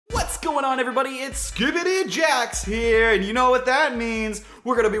What's going on, everybody? It's Skibidi Jax here, and you know what that means.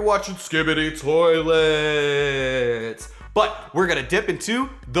 We're gonna be watching Skibidi Toilet. But we're gonna dip into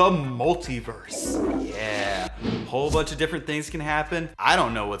the multiverse. Yeah, a whole bunch of different things can happen. I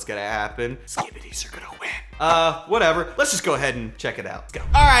don't know what's gonna happen. Skibidis are gonna win. Whatever. Let's just go ahead and check it out. Let's go.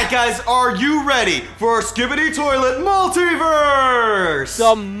 All right, guys, are you ready for Skibidi Toilet Multiverse?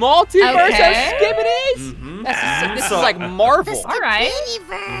 The multiverse of Skibidis? Mm-hmm. This is like Marvel. All right.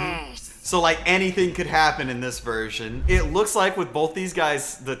 So like anything could happen in this version. It looks like with both these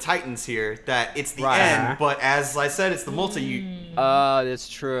guys, the Titans here, that it's the end, but as I said, it's the multi. That's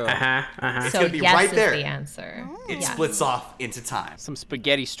true. It's So gonna be yes right is there. the answer. It splits off into time. Some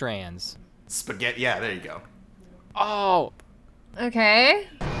spaghetti strands. Spaghetti, yeah, there you go. Oh. Okay.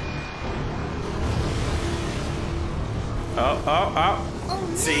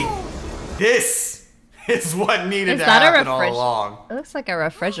 Oh. See, this is what needed Is to that a happen all along. It looks like a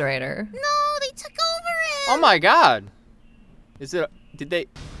refrigerator. No, they took over it. Oh my God. Is it? Did they?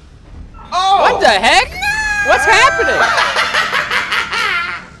 Oh! What the heck? No! What's happening?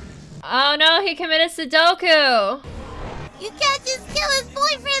 Oh no, he committed Sudoku. You can't just kill his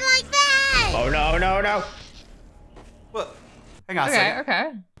boyfriend like that. Oh no. What? Hang on a second.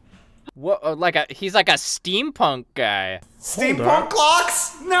 Okay. What? He's like a steampunk guy. Steampunk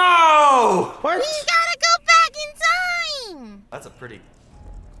clocks? No! What? We gotta go back in time. That's a pretty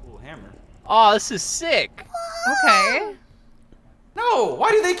cool hammer. Oh, this is sick. Okay. No,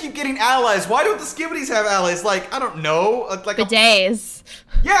 why do they keep getting allies? Why don't the Skibidis have allies? Like, I don't know. Like Bidets.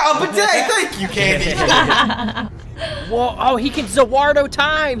 Yeah, a bidet. Thank you, Candy. Whoa! Oh, he can Zawardo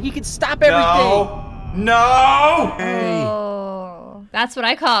time. He can stop everything. No! Oh, that's what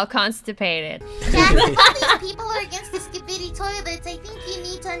I call constipated. Jack, if all these people are against the Skibidi Toilets, I think you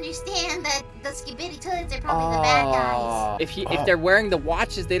need to understand that the Skibidi Toilets are probably the bad guys. If they're wearing the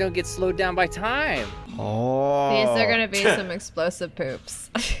watches, they don't get slowed down by time. Oh. These are gonna be some explosive poops.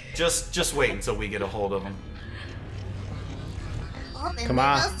 Just wait until we get a hold of them. Oh, then Come there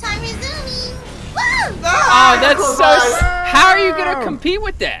on. goes time resuming. Woo! Oh, that's so. How are you gonna compete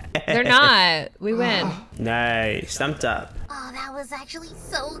with that? They're not. We win. Nice. Thumbs up. Oh, that was actually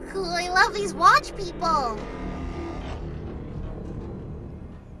so cool. I love these watch people.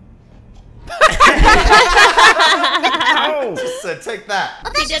 Oh. Just take that. Oh,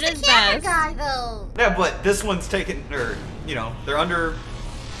 that's He did just his the camera best. guy, though. Yeah, but this one's taken, or you know, they're under.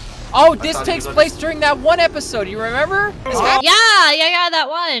 Oh, this thought he takes was place during that one episode. You remember? Yeah, that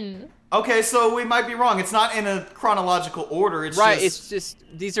one. Okay, so we might be wrong. It's not in a chronological order. It's Right. just... It's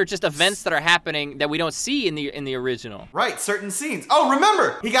just these are just events that are happening that we don't see in the original. Right, certain scenes. Oh,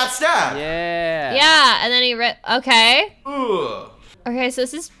 remember, he got stabbed. Yeah. Yeah, and then he okay. Ugh. Okay, so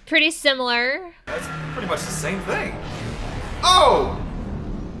this is pretty similar. That's pretty much the same thing. Oh!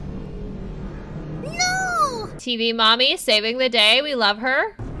 No! TV mommy saving the day. We love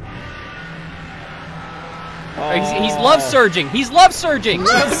her. He's love surging. He's love surging. No!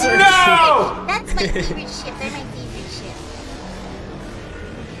 That's my favorite ship. They're my favorite ship.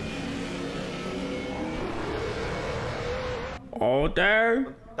 Oh,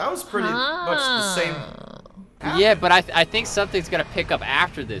 there. That was pretty much the same. Yeah, but I think something's gonna pick up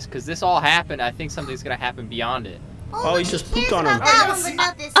after this, because this all happened. I think something's gonna happen beyond it. Oh, he but just who cares pooped on him. about that Oh, one, yeah, but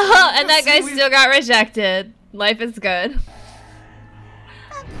not this Oh, one. and that guy See, we- still got rejected. Life is good.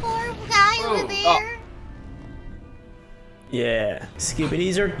 That poor guy over there. Yeah.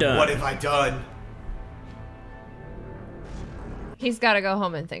 Skibidis are done. What have I done? He's got to go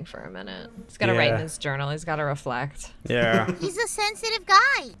home and think for a minute. He's got to write in Yeah. his journal. He's got to reflect. Yeah. He's a sensitive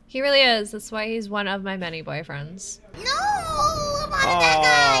guy. He really is. That's why he's one of my many boyfriends. No! I wanted that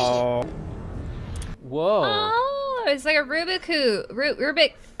guy. Oh. Whoa. Oh, it's like a Rubik's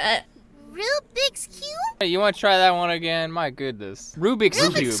Cube? Hey, you want to try that one again? My goodness. Rubik's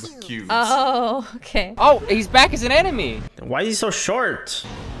Rubik's Cube. Cubes. Oh, okay. Oh, he's back as an enemy. Why is he so short?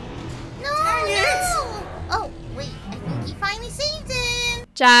 No! Oh, wait. I think he finally saved him.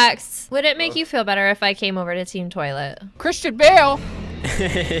 Jax, would it make you feel better if I came over to Team Toilet? Christian Bale.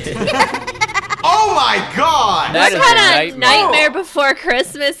 Oh my God! That What is a kind of nightmare. nightmare before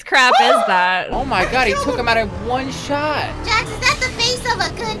Christmas crap is that? Oh my God, he took him out in one shot. Jax, is that the face of a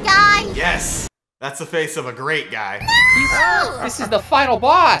good guy? Yes, that's the face of a great guy. This is the final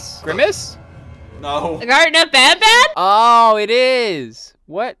boss. Grimace? No. The Garden of Bad Bad? Oh, it is.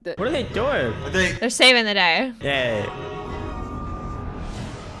 What? What are they doing? Are they? They're saving the day. Yeah.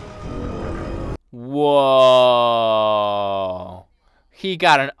 Whoa. He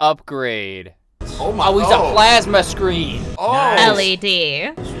got an upgrade. Oh my! Oh, he's a plasma screen. Oh. Nice.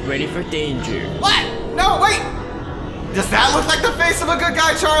 LED. Ready for danger. What? No, wait. Does that look like the face of a good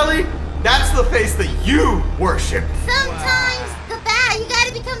guy, Charlie? That's the face that you worship. Sometimes you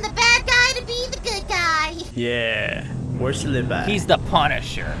gotta become the bad guy to be the good guy. Yeah. Where's the live back? He's the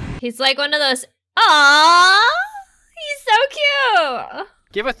Punisher. He's like one of those. Aww, he's so cute.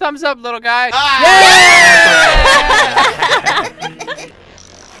 Give a thumbs up, little guy.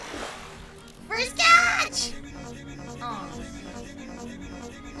 First catch. Oh.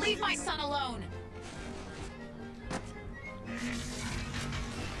 Leave my son alone.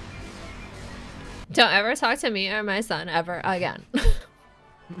 Don't ever talk to me or my son ever again.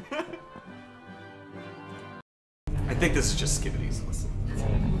 I think this is just Skibidi's. Listen.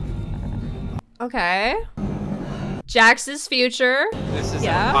 Okay. Jax's future. This is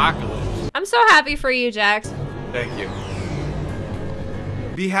Yeah. an apocalypse. I'm so happy for you, Jax. Thank you.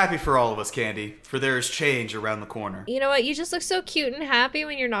 Be happy for all of us, Candy, for there is change around the corner. You know what? You just look so cute and happy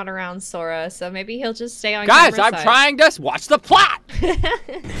when you're not around Sora, so maybe he'll just stay on Guys, camera I'm side. trying to watch the plot.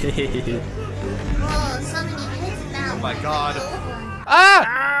 Oh, so many hits now. Oh my god.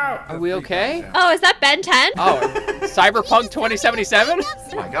 Ah! Are we okay? Oh, is that Ben 10? Oh, Cyberpunk 2077?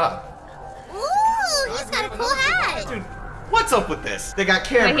 Oh my god. Ooh, he's got a cool hat. Dude, what's up with this? They got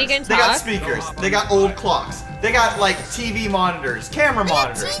cameras, Wait, he can they got talk? speakers, they got old clocks, they got like TV monitors, camera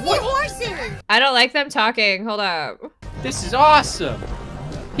monitors. TV What? horses. I don't like them talking. Hold up. This is awesome.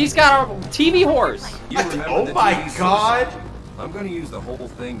 He's got a TV horse. You remember Oh the my TV god. source? I'm gonna use the whole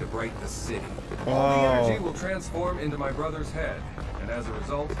thing to break the city. All the energy will transform into my brother's head, and as a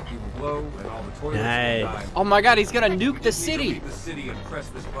result, he will glow, and all the toilets Nice. will die. Oh my god, he's gonna nuke the You need to city. leave the city and press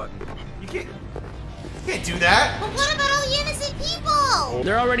this button. You can't do that. But what about all the innocent people?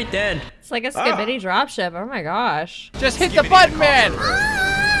 They're already dead. It's like a Skibidi dropship. Oh my gosh. Just hit the Skibidi button, the man.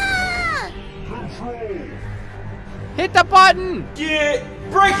 Ah! Hit the button. Get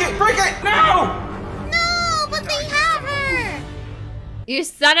break it, no! No, but they have her. You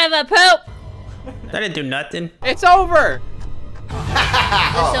son of a poop! That didn't do nothing. It's over.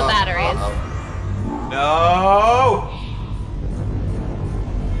 There's still batteries. No!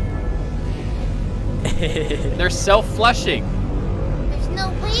 They're self-flushing. There's no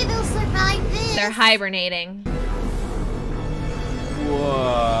way they'll survive this. They're hibernating.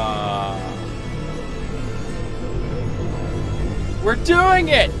 Whoa. We're doing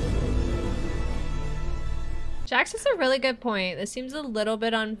it. Jax has a really good point. This seems a little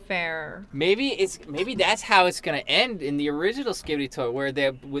bit unfair. Maybe that's how it's gonna end in the original Skibidi Toilet,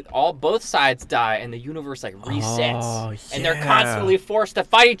 where both sides die and the universe like resets, Oh, and they're yeah. constantly forced to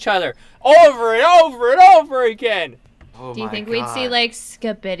fight each other over and over and over again. Oh Do you my think we'd see God. like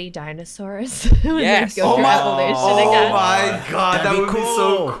Skibidi dinosaurs when Yes. they go through evolution Oh again? my god, that That'd be would be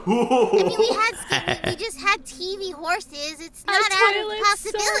so cool. I mean, we just had TV horses. It's A not out of toilet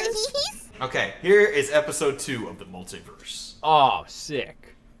possibilities. Okay, here is episode 2 of the multiverse. Oh,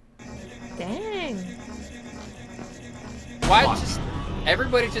 sick. Dang. Why just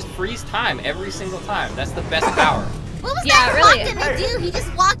everybody just freeze time every single time? That's the best power. What was Yeah, that really. clock gonna do? He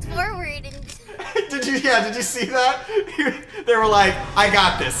just walked forward and. Did you see that? They were like, I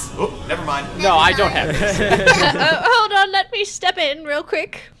got this. Oh, never mind. No, I don't have this. Oh, hold on, let me step in real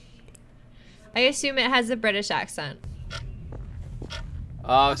quick. I assume it has a British accent.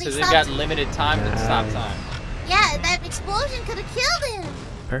 Oh, so they've got limited time to stop time. Yeah, that explosion could have killed him.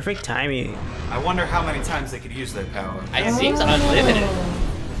 Perfect timing. I wonder how many times they could use their power. It seems unlimited.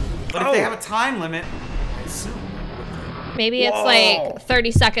 But if they have a time limit, I assume. Maybe it's like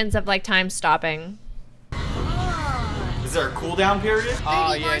 30 seconds of like time stopping. Oh, Is there a cooldown period? 30 Oh,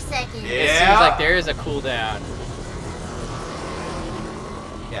 more yeah. seconds. It seems like there is a cooldown.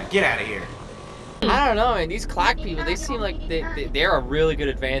 Yeah, get out of here. I don't know, man. These clock people, they seem like they're a really good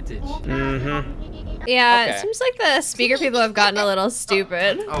advantage. Mm-hmm. Yeah, Okay. it seems like the speaker people have gotten a little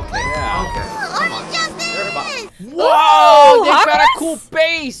stupid. Okay, Yeah. okay. Come on. Orange justice! Whoa! They've got a Hogwarts? cool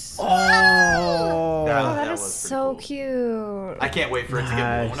base! Oh. Oh, That that is was pretty so cool. cute. I can't wait for it to get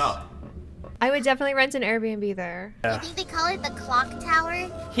Nice. blown up. I would definitely rent an Airbnb there. You think they call it the clock tower?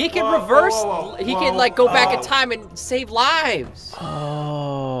 He can Whoa, reverse. whoa, whoa, he whoa, can like go back in whoa. time and save lives.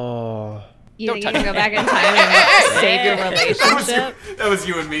 Oh. You Don't think you touch can go me. back in time and save your relationship? That was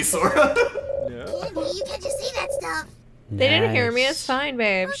you and me, Sora. Candy, you can't just say that stuff. They didn't hear me. Nice. It's fine,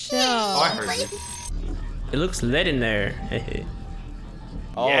 babe. Chill. Oh, I heard you. It looks lit in there.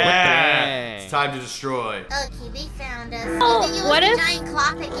 Oh, Yeah! dang. It's time to destroy. Okay, they found us. Oh, You think it was what the if- giant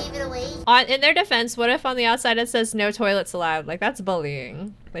clock that gave it away? In their defense, what if on the outside it says no toilets allowed? Like, that's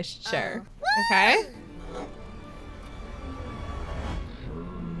bullying. They should share. Okay?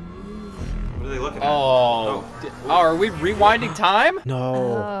 What are they looking at? Oh, are we rewinding time?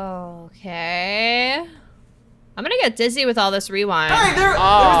 No. Okay. I'm gonna get dizzy with all this rewind. Hey, there's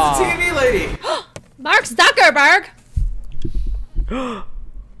Oh. the TV lady. Mark Zuckerberg!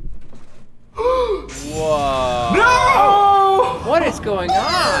 Whoa. No! What is going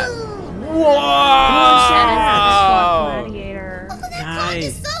on? Whoa! Gladiator. Oh, that clock Nice.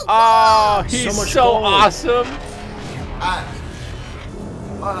 is so cool. Oh, he's much so gold. awesome.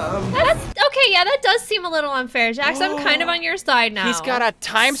 That's okay, yeah, that does seem a little unfair, Jax. I'm kind of on your side now. He's got a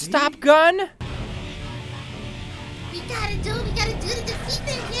time stop gun. We gotta do what we gotta do to defeat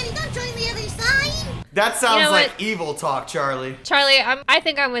them, Candy. Don't join the other side. That sounds You know like what? evil talk, Charlie. Charlie, I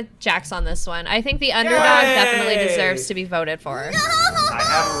think I'm with Jax on this one. I think the underdog Yay! definitely deserves to be voted for. I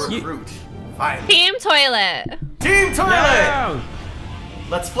have a recruit. Fine. Team Toilet. Team Toilet! No!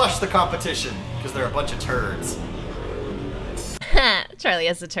 Let's flush the competition, because they're a bunch of turds. Charlie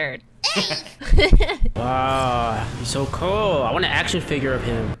is a turd. Wow, he's so cool. I want an action figure of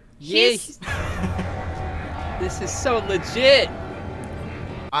him. He's- This is so legit.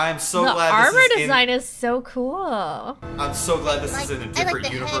 I'm so The glad armor this is design is so cool. I'm so glad this is in a I like different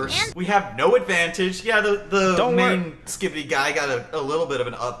the universe. headband. We have no advantage. Yeah, the Don't main Skibidi guy got a little bit of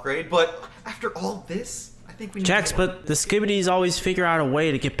an upgrade, but after all this, I think we need Jax, to- but the Skibidis always figure out a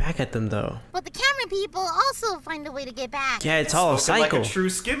way to get back at them, though. But the camera people also find a way to get back. Yeah, it's all a Spoken cycle. like a true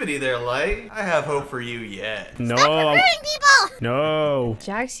Skibidi there, Light. I have hope for you yet. No, Hurting people. no.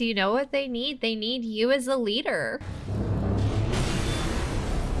 Jax, you know what they need? They need you as a leader.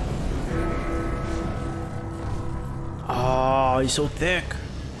 Oh, he's so thick.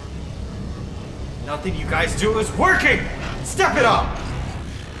 Nothing you guys do is working! Step it up!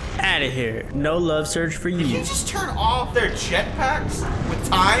 Out of here. No love surge for You you. just turn off their jetpacks with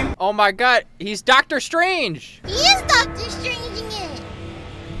time? Oh my God, he's Doctor Strange. He is Doctor Stranging it.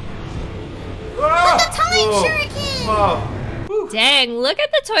 Ah! the time Whoa. shuriken. Oh. Whew. Dang, look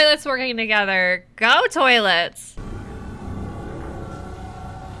at the toilets working together. Go toilets.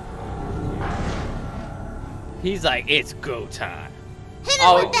 He's like, it's go time. Hit him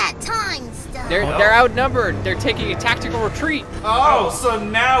Oh. with that time stuff. They're outnumbered. They're taking a tactical retreat. Oh, so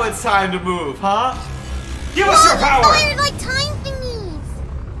now it's time to move, huh? Give us your They power! fired like time thingies.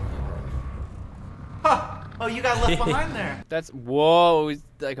 Huh. Oh, you got left behind there. That's whoa, is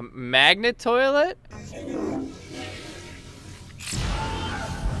like a magnet toilet?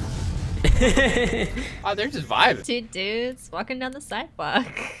 Oh, they're just vibing. Two dudes walking down the sidewalk.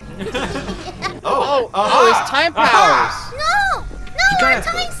 Oh, Oh, it's time powers. No, we're a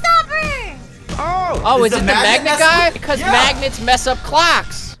time stopper. Oh, Is is the it the magnet magnet messing guy? with- Because Yeah. magnets mess up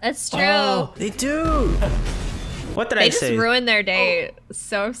clocks. That's true. Oh, they do. What did They I just say? ruined their date.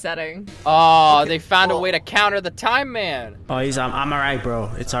 So upsetting. Oh, they found a well- way to counter the time man. Oh, I'm alright,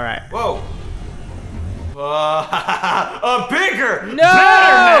 bro. It's alright. Whoa. A bigger, No!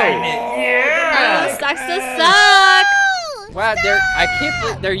 better magnet. Yeah. Oh, sucks to suck. Wow, I can't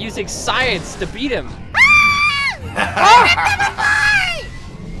believe they're using science to beat him.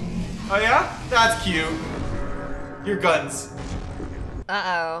 Oh yeah? That's cute. Your guns.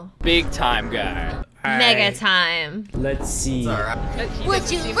 Uh-oh. Big time guy. Mega time. Let's see. It's alright. He Would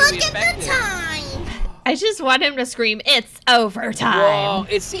doesn't you seem to look be at the affected. time? I just want him to scream, "It's overtime." Whoa,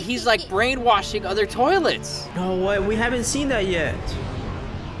 he's like brainwashing other toilets. No, what? We haven't seen that yet.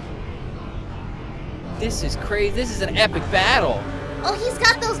 This is crazy. This is an epic battle. Oh, he's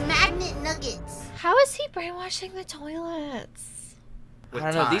got those magnet nuggets. How is he brainwashing the toilets? With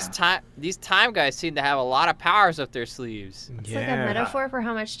I don't know. These time guys seem to have a lot of powers up their sleeves. It's like a metaphor for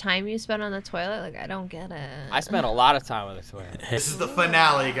how much time you spend on the toilet. Like, I don't get it. I spent a lot of time on the toilet. This is the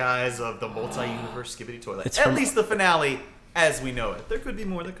finale, guys, of the multi-universe Skibidi Toilet. It's At from- least the finale as we know it. There could be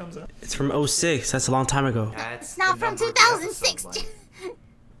more that comes up. It's from 06. That's a long time ago. That's It's not the from number of the 2006. episode, like.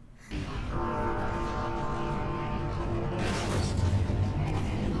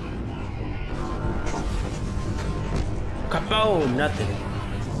 Kaboom! Nothing.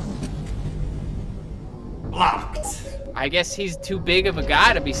 Blocked. I guess he's too big of a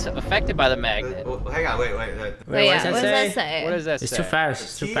guy to be affected by the magnet. Well, hang on, wait. Wait, what yeah, does that what say? does that say? What does that It's say? too fast.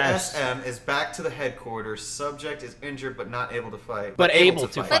 It's too fast. TSM is back to the headquarters. Subject is injured but not able to fight. But able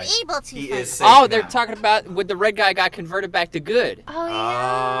to But fight. able to He fight. is safe Oh, they're now. talking about when the red guy got converted back to good. Oh,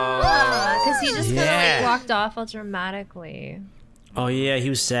 yeah. Because he just kind of Yeah. like walked off all dramatically. Oh yeah, he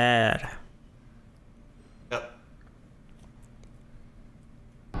was sad. Yep.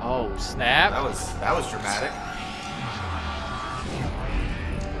 Oh, snap. That was dramatic.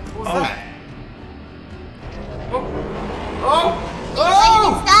 What was that? Oh!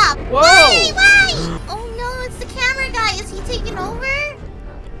 Oh! Stop! Whoa! Wait! Oh no, it's the camera guy. Is he taking over?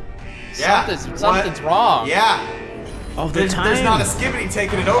 Yeah. Something's wrong. Yeah. Of the There's not a Skibidi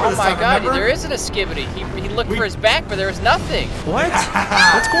taking it over Oh this my time, god, remember? there isn't a Skibidi. He looked for his back, but there was nothing. What?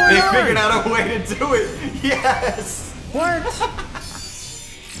 What's going They on? figured out a way to do it. Yes. What?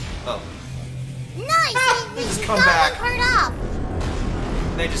 Oh, Nice! Just You come got back. one part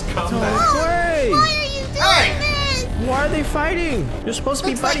off. they just come back. Why Way! are you doing Hey! this? Why are they fighting? You're supposed to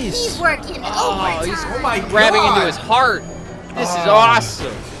be Looks like buddies. he's working Oh, overtime. he's Oh my god. grabbing into his heart. This is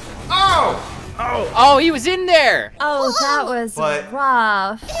awesome. Oh! Oh, he was in there. Oh, that was But-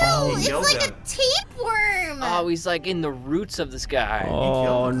 rough. Ew, it's killed like him. a tapeworm. Oh, he's like in the roots of this guy.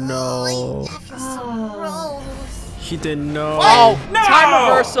 Oh no. That feels so gross. He didn't know. Oh, no! time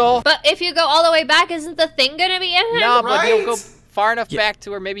reversal. But if you go all the way back, isn't the thing gonna be in him? No, but he'll go Right? far enough back to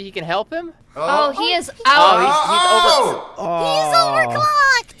where maybe he can help him. Oh, he is Oh, out. Oh! He's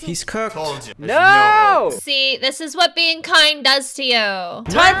overclocked. He's cooked. Told you. There's No! hope. See, this is what being kind does to you.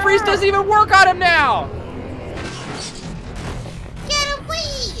 Time freeze doesn't even work on him now. Get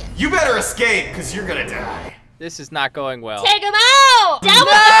away. You better escape, because you're gonna die. This is not going well. Take him out! Down with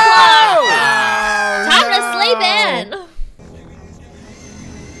the clock! Time to sleep in.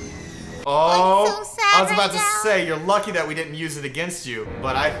 Oh, I'm so sad I was about right to now. say, you're lucky that we didn't use it against you,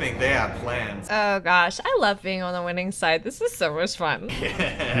 but I think they have plans. Oh gosh, I love being on the winning side. This is so much fun.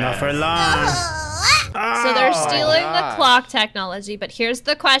 Not for long. So they're stealing the gosh. clock technology, but here's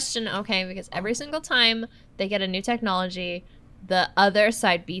the question, okay? Because every single time they get a new technology, the other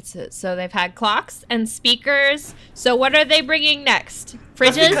side beats it. So they've had clocks and speakers. So what are they bringing next?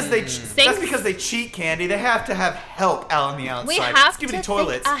 That's Fridges? because they cheat, Candy. They have to have help out on the outside. We have to Skibidi think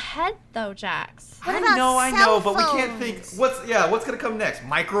toilets. ahead, though, Jax. What I about know, cell but we can't think. phones? What's gonna come next?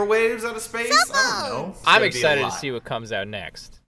 Microwaves out of space? Cell I don't know. phones. It's I'm gonna be a excited to lot. see what comes out next.